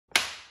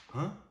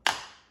Huh?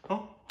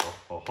 Oh,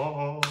 ha, ha,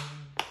 ha.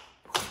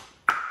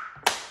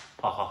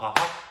 Ha, ha, ha,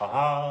 ha,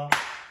 ha.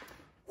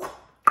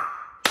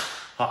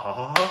 Ha, ha,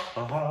 ha,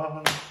 ha,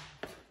 ha.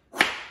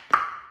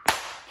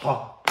 Ha,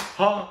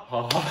 ha,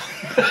 ha, ha.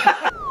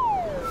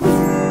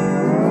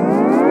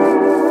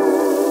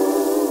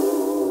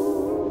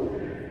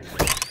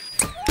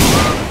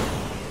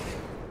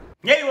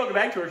 Hey, welcome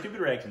back to our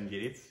Stupid Reactions,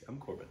 idiots. I'm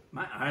Corbin.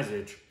 My eyes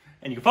itch.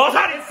 And you can follow us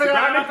on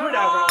Instagram and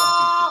Twitter.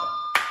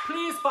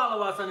 Please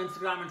follow us on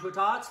Instagram and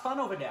Twitter. It's fun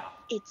over there.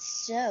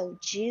 It's so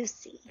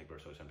juicy. Hey, we're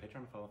on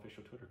Patreon. Follow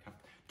official Twitter account.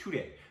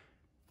 Today,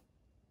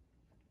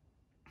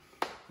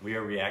 we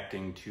are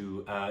reacting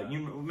to,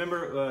 you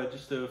remember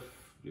just a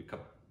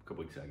couple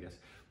weeks ago, I guess,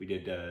 we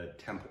did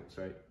temples,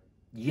 right?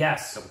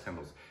 Yes. A couple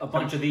temples. A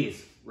bunch of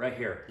these right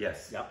here.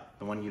 Yes. Yep.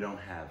 The one you don't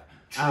have.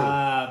 True.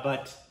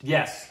 But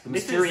yes, the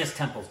mysterious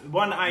temples.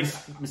 One I'm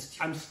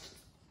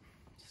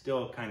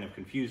still kind of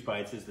confused by.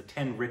 It says the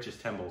 10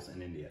 richest temples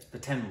in India. The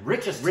 10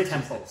 richest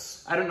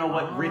temples. I don't know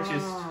what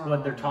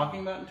what they're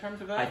talking about in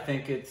terms of that. I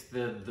think it's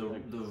the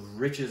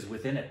riches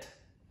within it.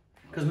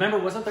 Because remember,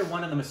 wasn't there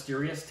one in the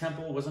mysterious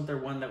temple? Wasn't there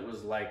one that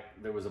was like,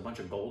 there was a bunch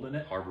of gold in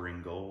it?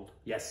 Harboring gold.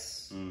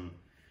 Yes. Mm.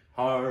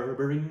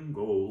 Harboring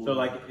gold. So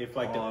like, if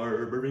like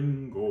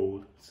harboring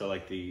gold. So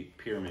like the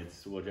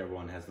pyramids, whichever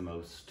one has the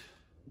most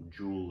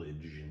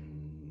jewelage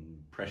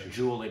and precious.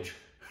 Jewelage.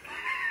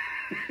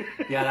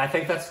 Yeah, I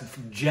think that's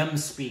gem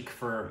speak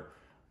for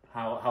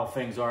how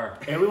things are.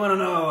 Hey, we want to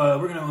know,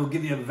 we're going to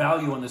give you a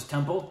value on this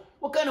temple.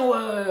 What kind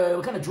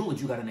of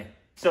jewelage you got in it?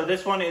 So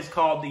this one is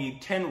called the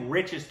 10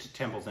 richest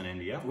temples in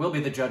India. We'll be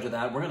the judge of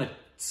that. We're going to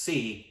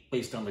see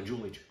based on the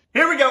jewelage.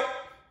 Here we go.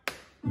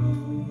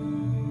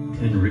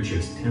 10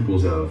 richest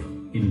temples of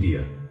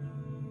India.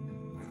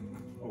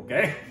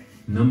 Okay.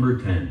 Number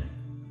 10.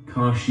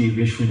 Kashi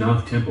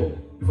Vishwanath Temple,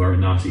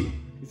 Varanasi.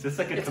 Is this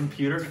like a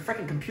computer? It's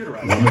freaking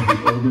computerized. One of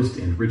the oldest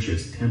and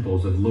richest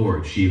temples of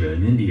Lord Shiva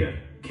in India,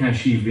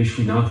 Kashi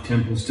Vishwanath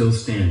Temple still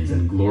stands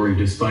in glory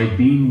despite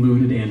being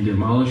looted and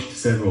demolished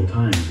several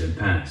times in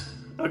past.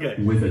 Okay.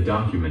 With a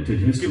documented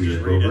history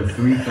of over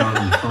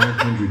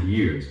 3,500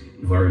 years,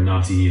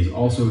 Varanasi is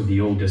also the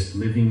oldest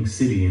living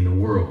city in the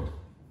world.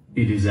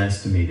 It is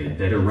estimated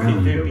that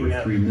around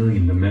over 3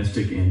 million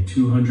domestic and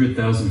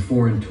 200,000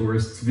 foreign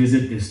tourists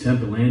visit this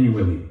temple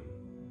annually.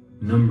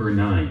 Number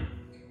 9.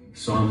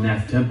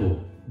 Somnath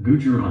Temple,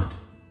 Gujarat.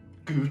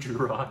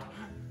 Gujarat.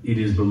 It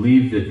is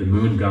believed that the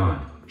moon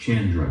god,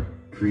 Chandra,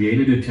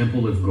 created a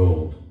temple of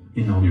gold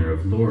in honor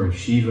of Lord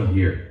Shiva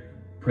here.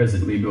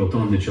 Presently built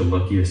on the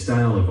Chalukya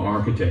style of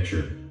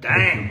architecture, the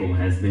temple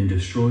has been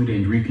destroyed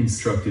and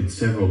reconstructed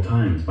several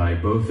times by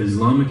both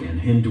Islamic and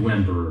Hindu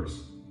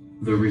emperors.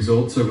 The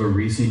results of a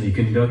recently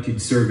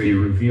conducted survey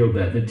revealed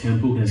that the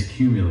temple has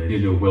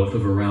accumulated a wealth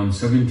of around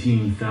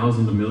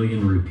 17,000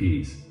 million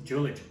rupees.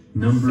 Jewelage.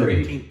 Number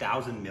 8.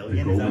 17,000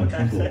 million? The Golden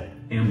Temple,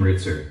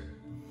 Amritsar.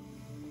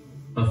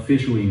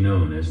 Officially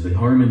known as the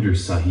Harmandir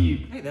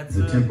Sahib,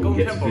 the temple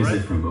gets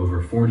visit from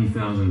over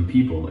 40,000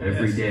 people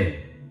every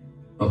day.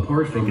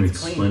 Apart from its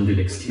splendid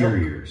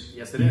exteriors,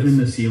 even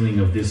the ceiling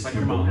of this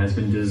temple has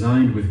been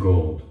designed with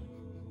gold.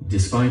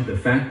 Despite the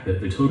fact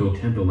that the total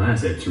temple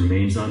assets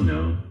remains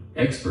unknown,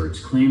 experts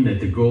claim that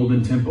the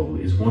Golden Temple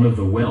is one of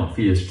the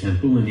wealthiest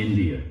temple in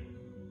India.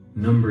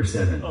 Number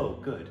 7. Oh,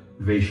 good.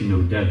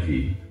 Vaishno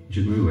Devi,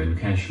 Jammu and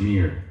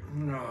Kashmir.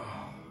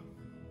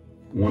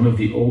 One of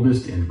the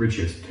oldest and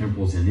richest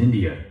temples in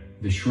India,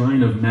 the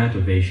shrine of Mata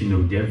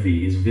Vaishno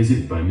Devi is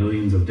visited by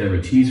millions of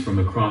devotees from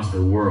across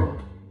the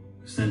world.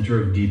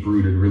 Center of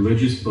deep-rooted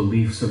religious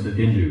beliefs of the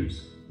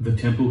Hindus, the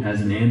temple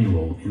has an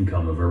annual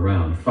income of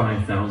around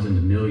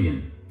 5,000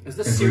 million. Is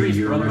this Every series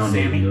year around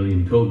 8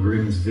 million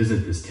pilgrims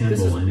visit this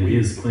temple, and it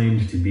is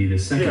claimed to be the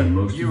second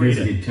most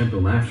visited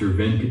temple after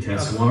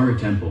Venkateswara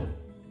Temple.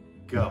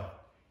 Go.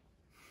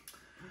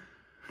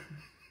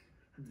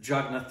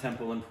 Jagannath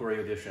Temple in Puri,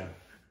 Odisha.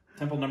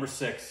 Temple number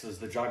 6 is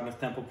the Jagannath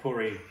Temple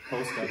Puri,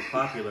 host of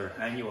popular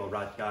annual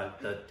Rath Yatra.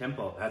 The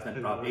temple has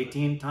been robbed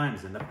 18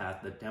 times in the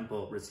past. The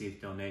temple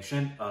received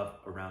donation of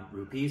around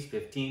rupees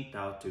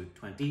 15,000 to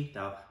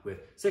 20,000, with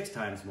 6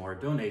 times more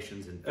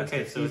donations in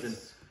festive season.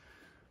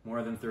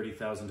 More than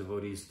 30,000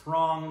 devotees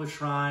throng the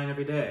shrine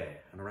every day,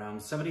 and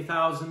around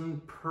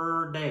 70,000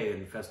 per day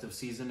in festive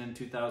season in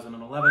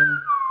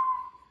 2011.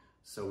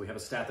 So we have a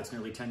stat that's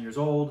nearly 10 years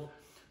old.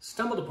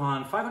 Stumbled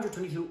upon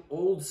 522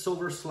 old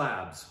silver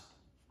slabs.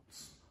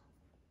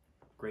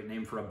 Great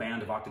name for a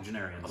band of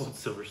octogenarians. Old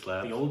silver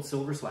slabs. The old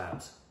silver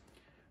slabs.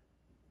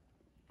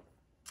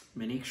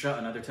 Maniksha,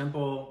 another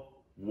temple.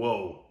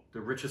 Whoa.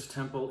 The richest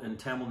temple in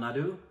Tamil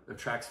Nadu.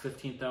 Attracts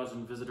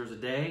 15,000 visitors a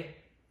day.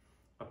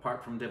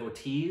 Apart from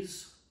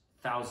devotees,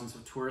 thousands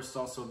of tourists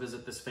also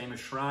visit this famous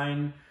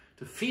shrine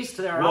to feast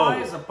their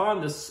eyes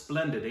upon this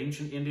splendid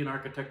ancient Indian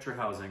architecture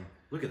housing.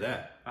 Look at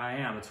that. I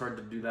am. It's hard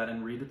to do that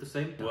and read at the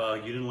same time. Well,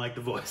 you didn't like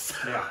the voice.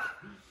 Yeah.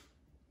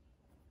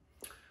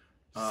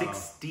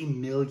 60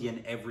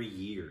 million every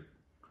year.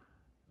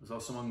 It was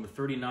also among the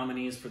 30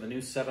 nominees for the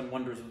new 7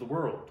 Wonders of the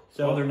World.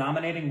 So they're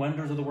nominating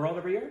Wonders of the World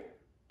every year?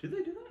 Do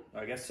they do that?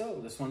 I guess so.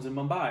 This one's in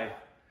Mumbai.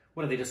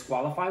 What, do they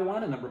disqualify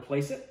one and then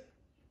replace it?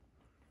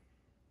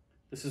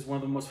 This is one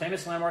of the most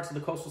famous landmarks of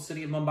the coastal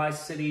city of Mumbai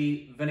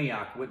city,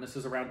 Vinayak.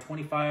 Witnesses around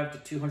 25 to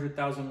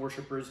 200,000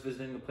 worshippers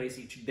visiting the place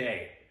each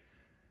day.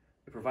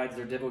 It provides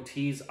their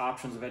devotees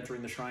options of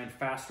entering the shrine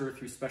faster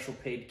through special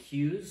paid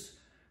queues,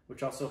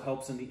 which also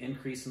helps in the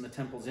increase in the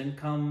temple's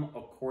income,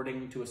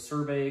 according to a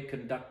survey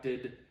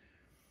conducted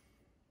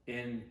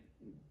in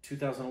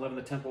 2011.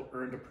 The temple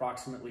earned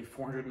approximately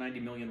 490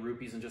 million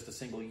rupees in just a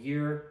single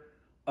year,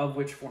 of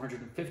which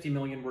 450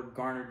 million were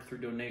garnered through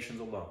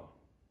donations alone.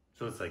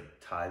 So it's like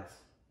tithes?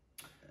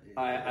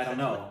 I don't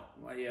know.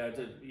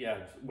 Yeah,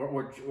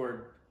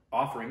 or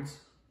offerings.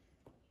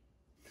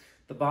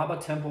 The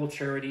Baba Temple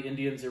charity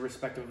Indians,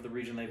 irrespective of the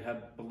region they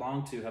have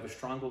belonged to, have a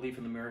strong belief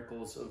in the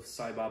miracles of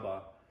Sai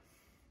Baba.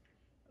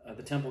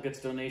 The temple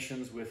gets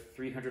donations with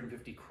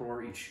 350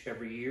 crore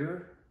every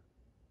year.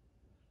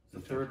 The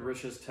third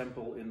richest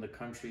temple in the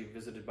country,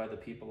 visited by the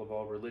people of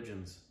all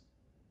religions.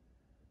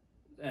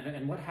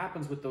 And what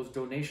happens with those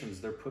donations?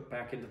 They're put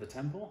back into the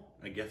temple?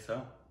 I guess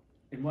so.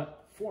 In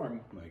what form?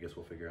 I guess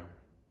we'll figure out.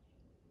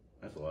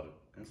 That's a lot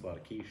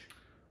of quiche.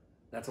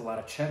 That's a lot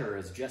of cheddar,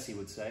 as Jesse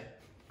would say.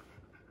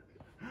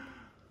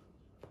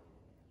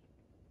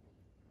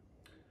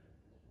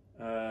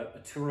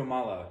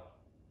 Tirumala.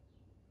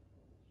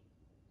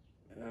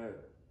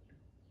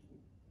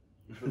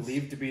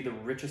 Believed to be the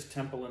richest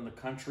temple in the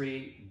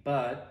country,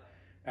 but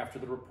after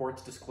the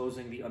reports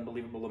disclosing the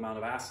unbelievable amount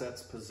of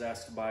assets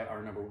possessed by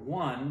our number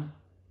one,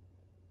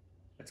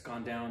 it's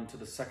gone down to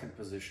the second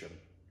position.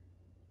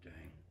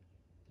 Dang.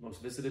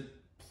 Most visited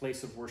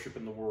place of worship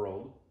in the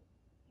world.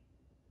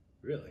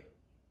 Really?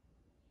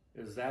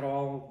 Is that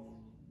all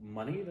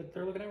money that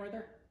they're looking at right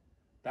there?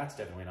 That's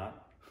definitely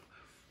not.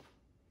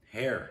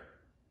 Hair.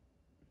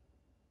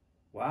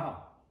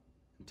 Wow.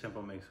 The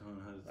temple makes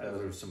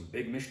Those are some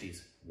big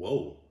mishtis.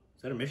 Whoa.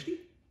 Is that a mishti?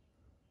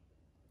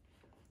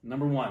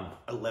 Number one.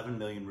 11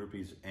 million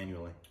rupees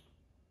annually.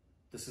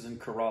 This is in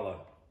Kerala.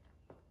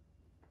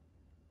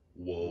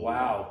 Whoa.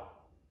 Wow.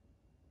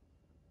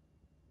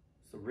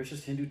 It's the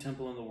richest Hindu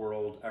temple in the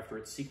world. After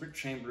its secret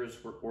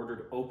chambers were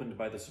ordered opened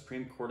by the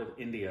Supreme Court of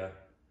India,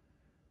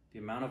 the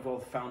amount of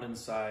wealth found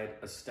inside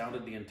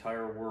astounded the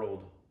entire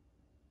world.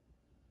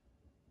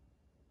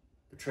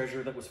 The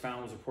treasure that was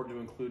found was reported to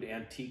include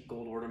antique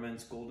gold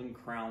ornaments, golden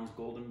crowns,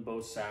 golden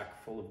bow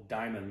sack full of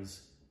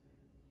diamonds.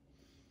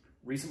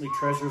 Recently,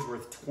 treasures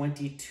worth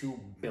 22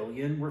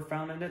 billion were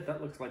found in it.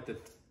 That looks like the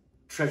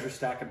treasure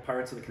stack in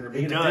Pirates of the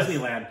Caribbean at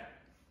Disneyland.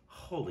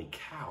 Holy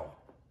cow.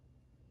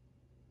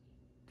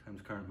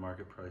 Times current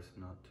market price,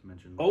 not to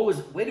mention... Oh,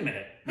 wait a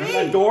minute.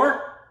 Remember that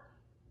door?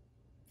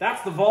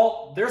 That's the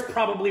vault. There's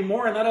probably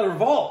more in that other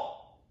vault.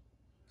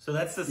 So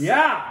that's the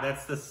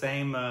that's the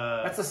same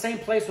that's the same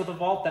place with a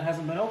vault that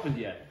hasn't been opened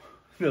yet.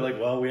 They're like,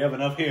 well, we have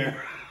enough here.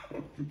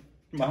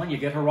 Come on, you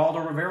get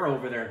Geraldo Rivera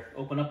over there.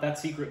 Open up that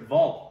secret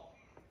vault.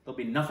 There'll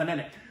be nothing in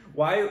it.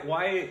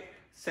 Why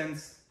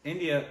since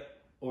India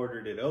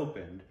ordered it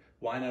opened,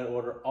 why not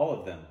order all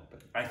of them open?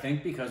 I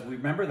think because we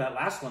remember that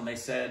last one, they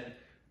said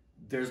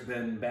there's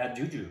been bad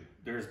juju.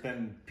 There's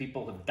been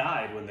people have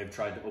died when they've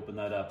tried to open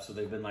that up. So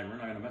they've been like, we're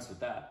not going to mess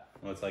with that.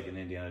 Well, it's like in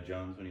Indiana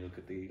Jones when you look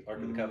at the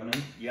Ark of the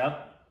Covenant.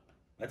 Yep.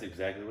 That's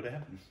exactly what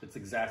happens. That's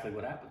exactly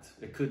what happens.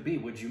 It could be.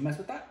 Would you mess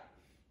with that?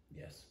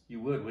 Yes. You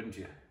would, wouldn't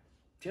you?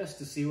 Just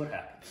to see what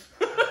happens.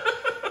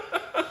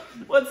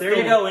 There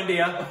you go,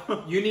 India.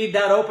 You need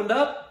that opened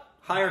up?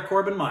 Hire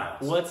Corbin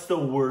Miles. What's the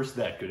worst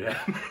that could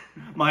happen?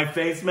 My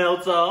face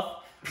melts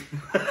off?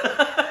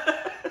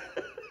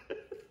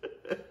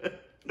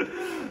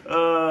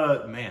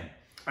 Man.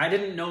 I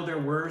didn't know there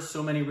were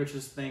so many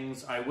richest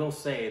things. I will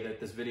say that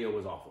this video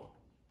was awful.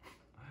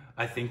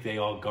 I think they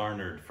all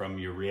garnered from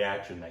your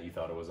reaction that you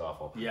thought it was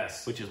awful.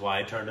 Yes. Which is why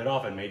I turned it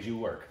off and made you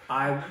work.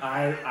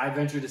 I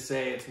venture to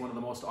say it's one of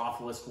the most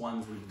awfulest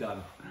ones we've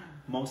done.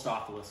 Most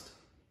awfulest.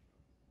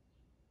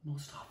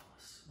 Most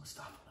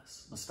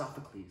awfulest.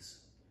 Mostophocles.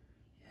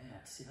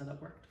 Yeah, see how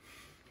that worked?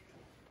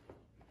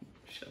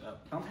 Shut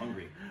up. I'm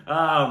hungry.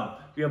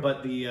 Yeah,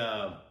 but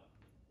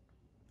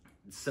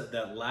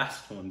that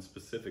last one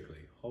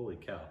specifically, holy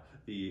cow.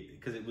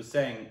 Because it was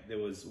saying there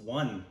was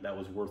one that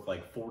was worth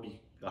like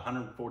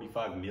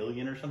 145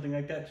 million or something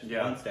like that. Just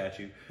one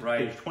statue. Right.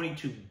 There's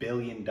 $22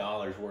 billion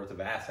worth of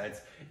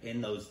assets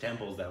in those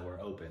temples that were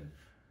open.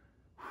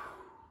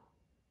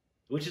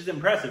 Which is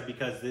impressive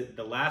because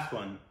the last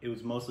one, it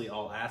was mostly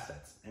all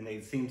assets. And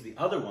it seems the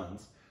other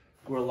ones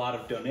were a lot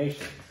of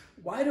donations.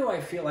 Why do I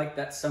feel like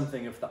that's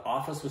something, if The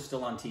Office was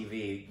still on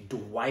TV,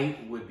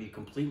 Dwight would be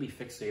completely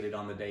fixated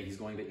on the day he's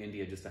going to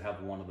India just to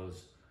have one of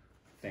those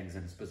things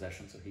in his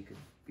possession so he could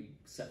be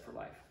set for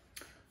life.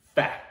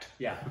 Fact.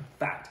 Yeah,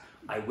 fact.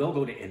 I will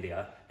go to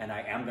India and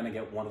I am going to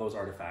get one of those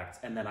artifacts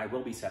and then I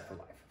will be set for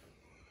life.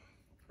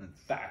 That's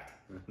fact.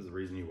 That's the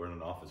reason you weren't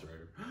an office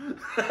writer.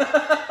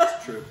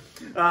 It's true.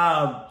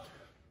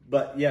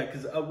 But yeah,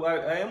 because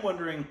I am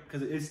wondering,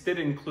 because it did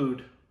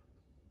include,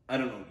 I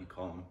don't know what you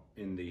call them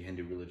in the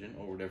Hindu religion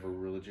or whatever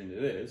religion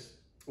it is.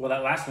 Well,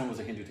 that last one was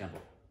a Hindu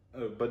temple.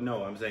 But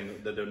no, I'm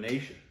saying the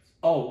donations.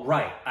 Oh,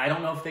 right. I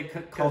don't know if they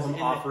could call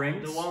them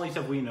offerings. The only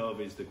stuff we know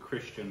of is the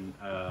Christian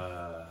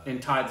in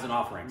tithes and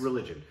offerings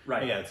religion,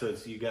 right? Yeah, so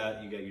it's you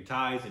got your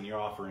tithes and your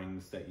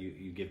offerings that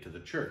you give to the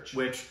church.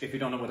 Which, if you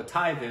don't know what a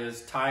tithe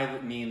is,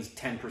 tithe means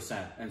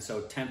 10%, and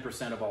so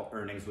 10% of all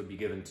earnings would be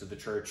given to the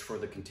church for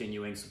the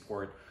continuing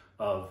support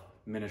of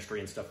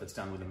ministry and stuff that's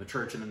done within the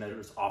church, and then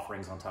there's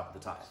offerings on top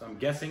of the tithe. So I'm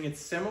guessing it's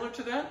similar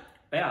to that.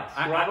 Yeah,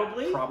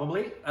 probably.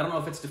 Probably. I don't know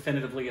if it's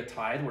definitively a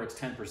tithe where it's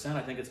 10%.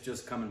 I think it's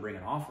just come and bring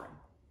an offering.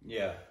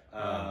 Yeah,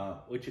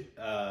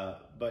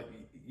 but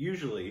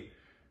usually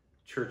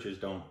churches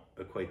don't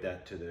equate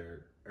that to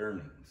their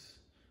earnings.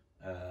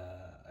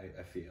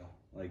 I feel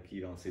like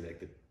you don't see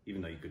that,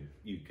 even though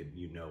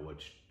you know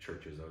which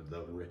churches are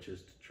the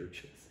richest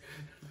churches.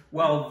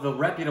 Well, the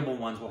reputable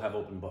ones will have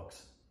open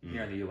books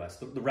here in the U.S.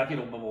 The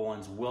reputable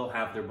ones will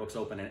have their books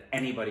open, and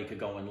anybody could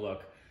go and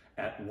look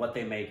at what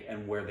they make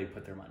and where they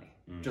put their money.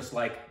 Just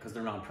like, because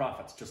they're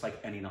nonprofits, just like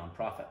any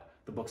nonprofit,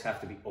 the books have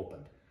to be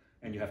opened.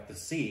 And you have to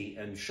see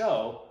and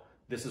show,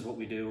 this is what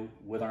we do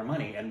with our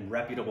money. And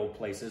reputable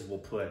places will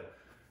put,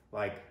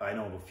 like, I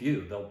know of a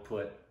few, they'll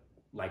put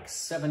like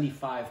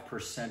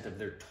 75% of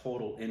their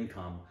total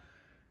income.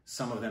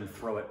 Some of them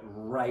throw it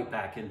right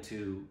back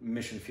into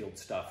mission field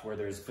stuff, where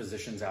there's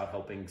physicians out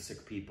helping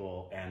sick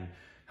people and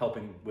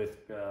helping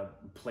with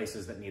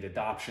places that need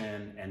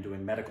adoption and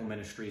doing medical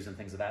ministries and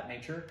things of that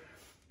nature.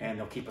 And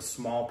they'll keep a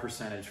small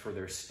percentage for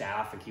their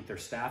staff and keep their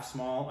staff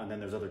small. And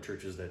then there's other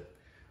churches that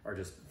are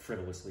just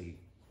frivolously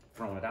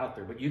throwing it out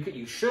there. But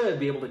you should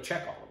be able to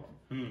check all of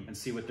them and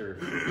see what they're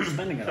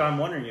spending it on. So I'm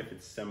wondering if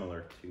it's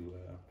similar to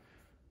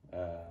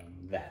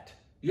that.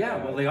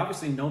 Yeah, well, they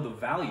obviously know the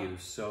value,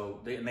 so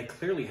they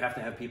clearly have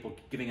to have people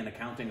giving an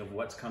accounting of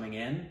what's coming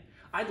in.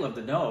 I'd love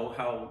to know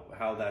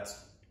how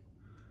that's,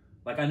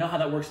 like, I know how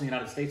that works in the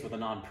United States with a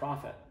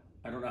nonprofit.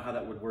 I don't know how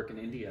that would work in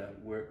India,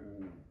 where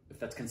if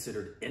that's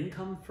considered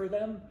income for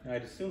them.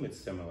 I'd assume it's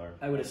similar.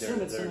 I would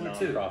assume it's similar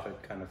too.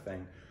 Nonprofit kind of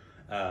thing.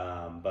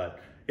 But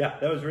yeah,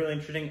 that was really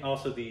interesting.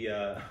 Also, the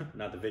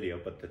not the video,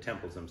 but the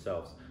temples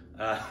themselves.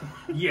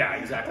 Yeah,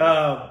 exactly.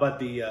 But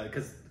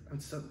because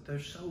they're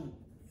so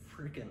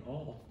freaking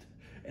old,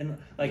 and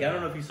like I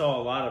don't know if you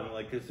saw a lot of them.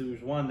 Like, because there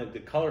was one, the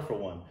colorful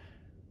one,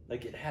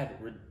 like it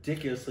had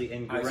ridiculously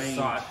ingrained. I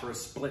saw it for a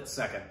split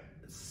second.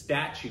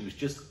 Statues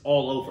just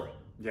all over it.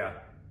 Yeah,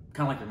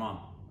 kind of like your mom.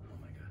 Oh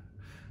my god,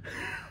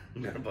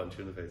 I'm gonna punch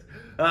you in the face.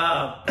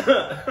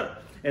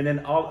 And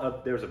then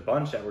there was a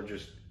bunch that were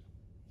just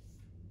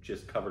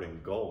covered in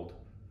gold.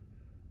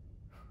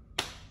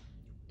 I'm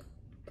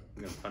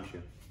gonna punch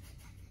you.